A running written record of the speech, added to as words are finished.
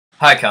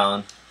Hi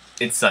Colin,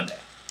 it's Sunday,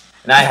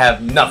 and I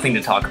have nothing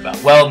to talk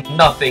about. Well,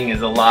 nothing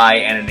is a lie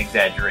and an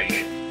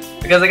exaggeration.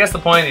 Because I guess the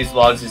point of these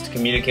vlogs is to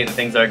communicate the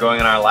things that are going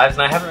on in our lives,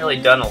 and I haven't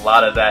really done a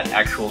lot of that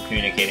actual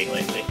communicating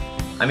lately.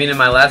 I mean, in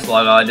my last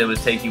vlog, all I did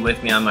was take you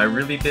with me on my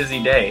really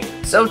busy day.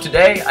 So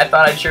today, I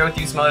thought I'd share with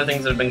you some other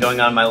things that have been going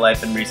on in my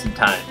life in recent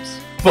times.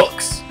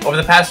 Books. Over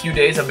the past few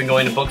days, I've been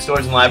going to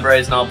bookstores and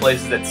libraries and all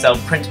places that sell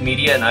print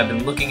media, and I've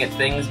been looking at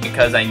things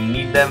because I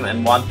need them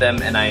and want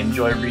them, and I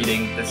enjoy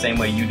reading the same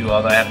way you do,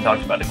 although I haven't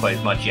talked about it quite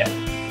as much yet.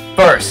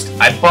 First,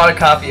 I bought a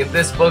copy of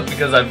this book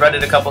because I've read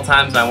it a couple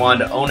times and I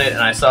wanted to own it,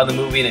 and I saw the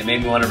movie and it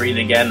made me want to read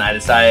it again, and I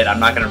decided I'm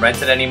not going to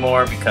rent it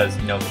anymore because,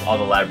 you know, all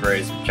the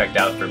libraries are checked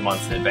out for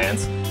months in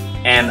advance.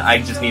 And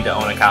I just need to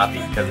own a copy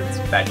because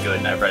it's that good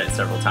and I've read it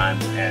several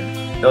times,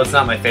 and though it's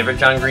not my favorite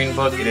John Green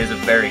book, it is a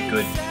very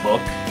good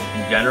book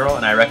in general,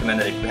 and I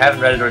recommend that if you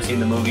haven't read it or seen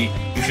the movie,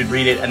 you should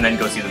read it and then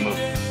go see the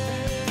movie.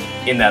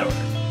 In that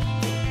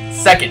order.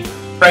 Second,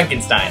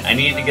 Frankenstein. I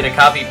needed to get a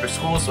copy for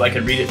school so I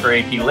could read it for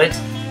AP Lit,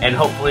 and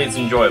hopefully it's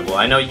enjoyable.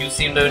 I know you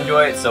seem to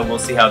enjoy it, so we'll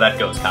see how that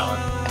goes, Colin.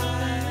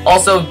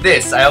 Also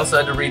this, I also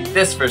had to read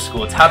this for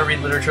school. It's How to Read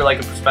Literature Like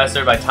a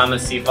Professor by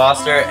Thomas C.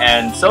 Foster,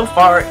 and so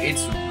far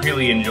it's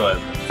really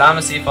enjoyable.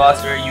 Thomas C.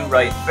 Foster, you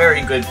write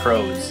very good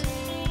prose.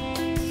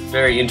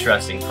 Very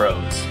interesting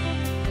prose.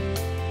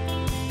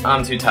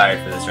 I'm too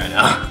tired for this right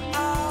now.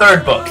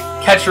 Third book,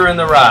 Catcher in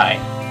the Rye.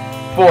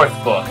 Fourth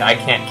book, I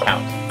can't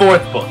count.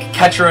 Fourth book,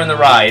 Catcher in the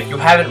Rye. If you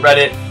haven't read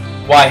it,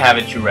 why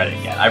haven't you read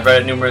it yet? I've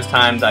read it numerous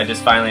times. I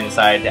just finally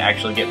decided to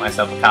actually get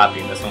myself a copy,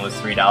 and this one was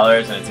 $3,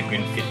 and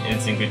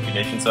it's in good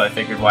condition, so I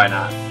figured why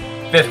not.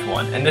 Fifth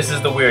one, and this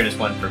is the weirdest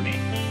one for me.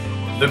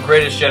 The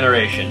Greatest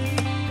Generation.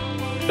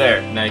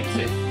 There, now you can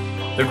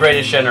see. The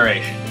Greatest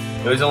Generation.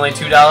 It was only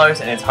 $2,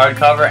 and it's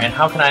hardcover, and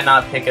how can I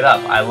not pick it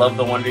up? I love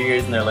the Wonder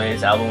Years, and their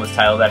latest album was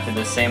titled after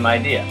this same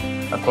idea.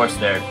 Of course,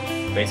 they're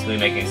basically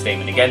making a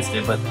statement against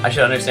it, but I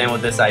should understand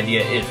what this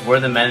idea is. Were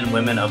the men and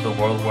women of the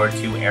World War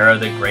II era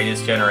the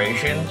greatest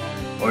generation?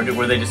 Or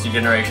were they just a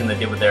generation that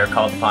did what they were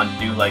called upon to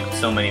do like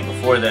so many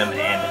before them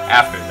and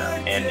after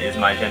them? And is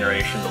my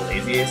generation the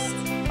laziest?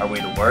 Are we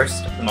the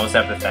worst? The most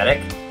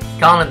apathetic?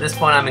 Colin, at this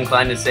point I'm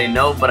inclined to say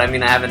no, but I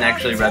mean I haven't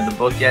actually read the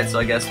book yet, so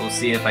I guess we'll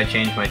see if I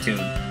change my tune.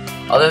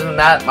 Other than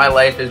that, my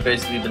life has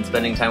basically been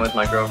spending time with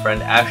my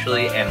girlfriend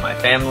Ashley and my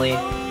family,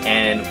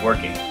 and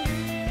working.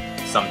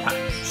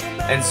 Sometimes.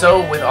 And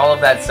so, with all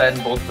of that said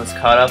and both of us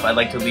caught up, I'd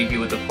like to leave you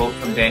with a quote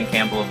from Dan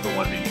Campbell of The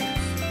Wonder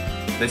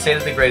Years. They say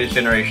that the greatest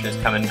generation has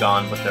come and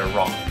gone, but they're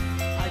wrong.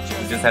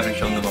 We just haven't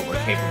shown them what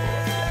we're capable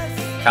of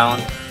yet.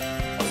 Colin,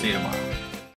 I'll see you tomorrow.